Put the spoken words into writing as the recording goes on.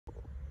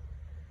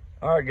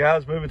All right,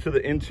 guys, moving to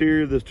the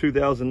interior of this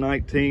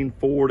 2019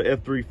 Ford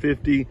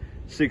F-350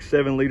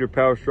 6.7 liter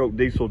Power Stroke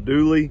diesel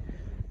dually.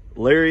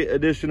 Lariat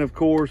edition, of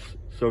course.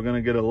 So going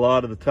to get a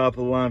lot of the top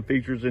of the line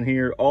features in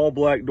here. All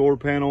black door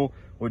panel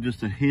with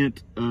just a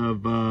hint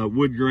of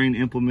wood grain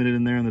implemented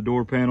in there in the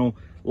door panel.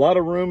 A lot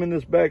of room in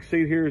this back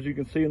seat here, as you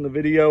can see in the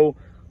video.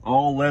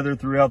 All leather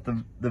throughout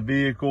the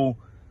vehicle.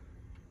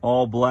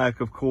 All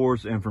black, of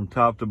course, and from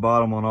top to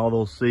bottom on all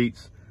those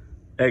seats.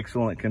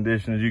 Excellent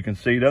condition, as you can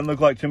see. Doesn't look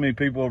like too many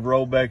people have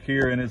rolled back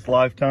here in its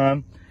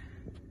lifetime.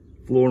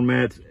 Floor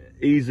mats,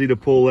 easy to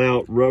pull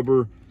out.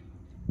 Rubber,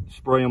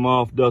 spray them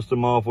off, dust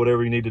them off,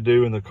 whatever you need to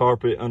do. And the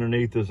carpet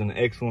underneath is in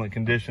excellent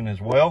condition as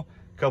well.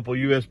 A couple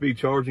USB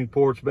charging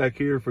ports back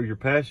here for your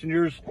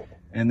passengers.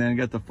 And then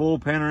got the full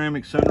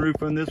panoramic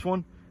sunroof on this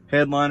one.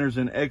 Headliner's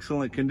in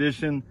excellent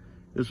condition.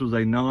 This was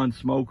a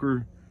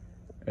non-smoker.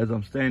 As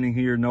I'm standing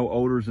here, no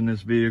odors in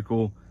this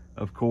vehicle,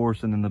 of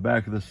course. And then the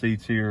back of the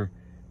seats here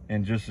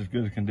in just as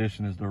good a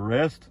condition as the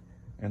rest.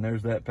 And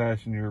there's that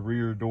passenger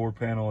rear door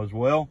panel as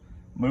well.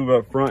 Move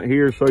up front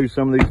here, show you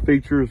some of these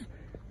features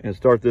and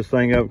start this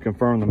thing up,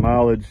 confirm the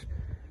mileage.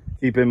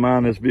 Keep in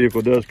mind this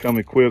vehicle does come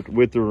equipped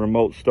with the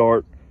remote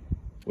start,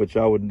 which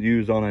I would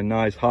use on a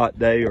nice hot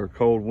day or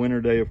cold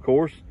winter day, of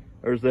course.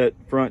 There's that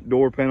front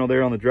door panel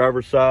there on the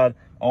driver's side.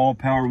 All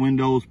power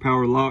windows,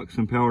 power locks,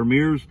 and power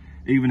mirrors.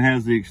 Even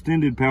has the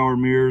extended power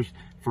mirrors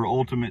for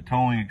ultimate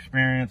towing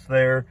experience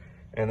there.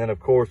 And then, of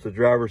course, the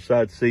driver's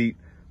side seat,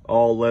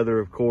 all leather,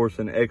 of course,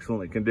 in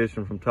excellent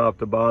condition from top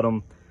to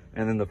bottom.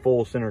 And then the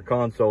full center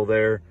console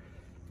there.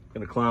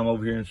 Gonna climb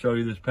over here and show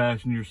you this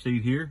passenger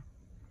seat here.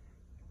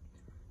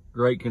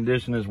 Great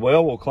condition as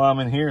well. We'll climb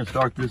in here and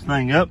start this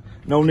thing up.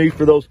 No need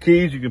for those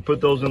keys. You can put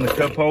those in the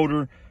cup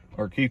holder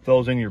or keep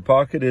those in your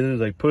pocket. It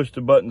is a push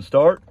to button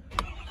start.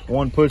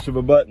 One push of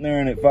a button there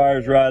and it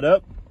fires right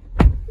up.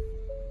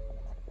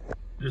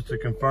 Just to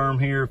confirm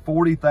here,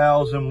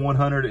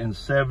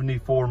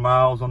 40,174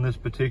 miles on this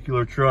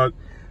particular truck.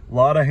 A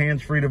lot of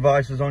hands-free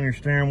devices on your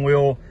steering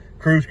wheel,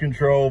 cruise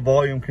control,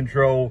 volume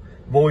control,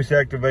 voice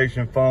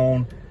activation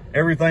phone,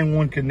 everything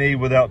one could need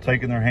without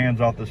taking their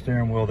hands off the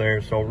steering wheel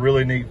there. So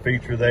really neat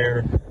feature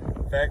there.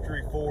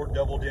 Factory Ford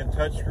double-din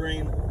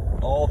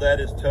touchscreen. All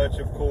that is touch,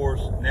 of course.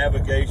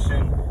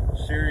 Navigation,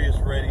 Sirius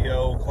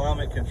radio,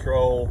 climate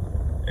control,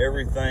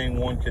 everything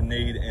one can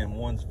need in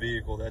one's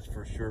vehicle, that's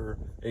for sure.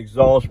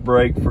 Exhaust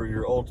brake for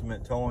your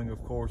ultimate towing,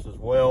 of course, as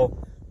well.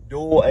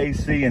 Dual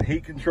AC and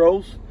heat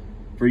controls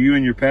for you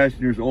and your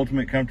passengers'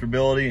 ultimate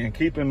comfortability. And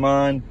keep in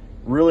mind,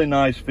 really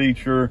nice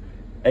feature,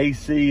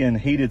 AC and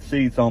heated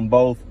seats on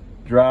both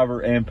driver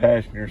and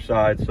passenger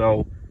side.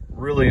 So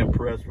really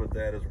impressed with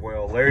that as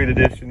well. Lariat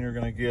edition, you're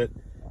going to get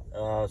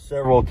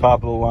several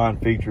top of the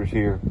line features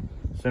here.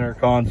 Center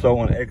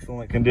console in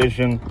excellent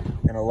condition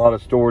and a lot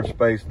of storage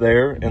space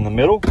there in the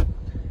middle.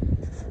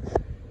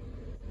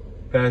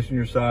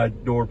 Passenger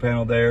side door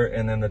panel there,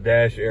 and then the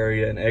dash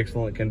area in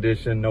excellent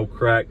condition. No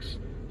cracks,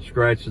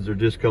 scratches, or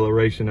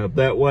discoloration up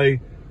that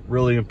way.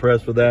 Really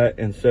impressed with that,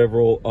 and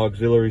several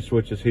auxiliary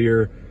switches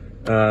here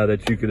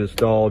that you could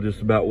install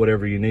just about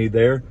whatever you need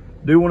there.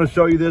 Do want to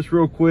show you this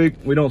real quick.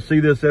 We don't see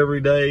this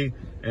every day,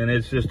 and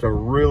it's just a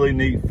really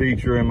neat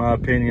feature, in my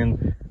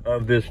opinion,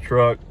 of this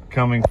truck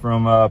coming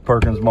from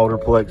Perkins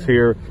Motorplex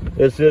here.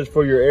 This is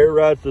for your air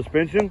ride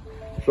suspension.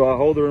 So I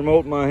hold the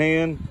remote in my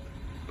hand,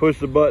 push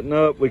the button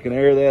up. We can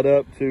air that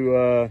up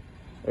to,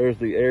 there's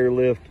the air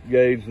lift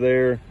gauge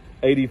there,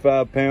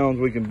 85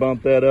 pounds. We can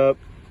bump that up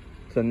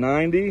to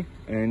 90,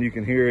 and you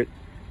can hear it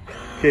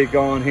kick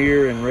on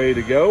here and ready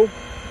to go.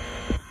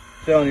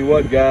 Telling you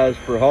what, guys,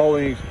 for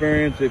hauling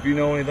experience, if you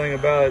know anything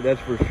about it,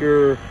 that's for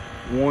sure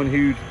one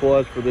huge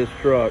plus for this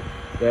truck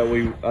that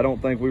I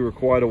don't think we were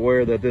quite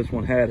aware that this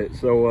one had it.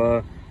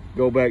 So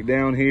go back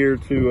down here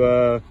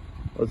to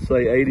let's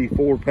say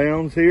 84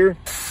 pounds here,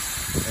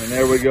 and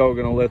there we go.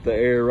 Gonna let the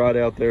air right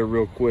out there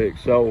real quick.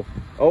 So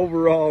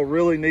overall,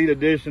 really neat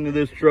addition to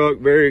this truck.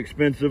 Very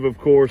expensive, of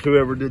course.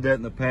 Whoever did that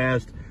in the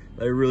past,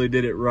 they really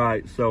did it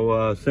right.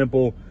 So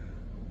simple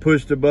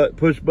push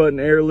button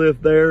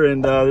airlift there,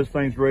 and this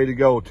thing's ready to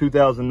go.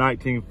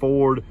 2019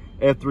 Ford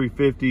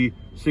F-350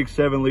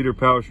 6.7 liter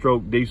Power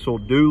Stroke diesel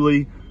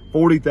dually,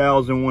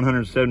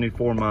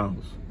 40,174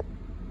 miles.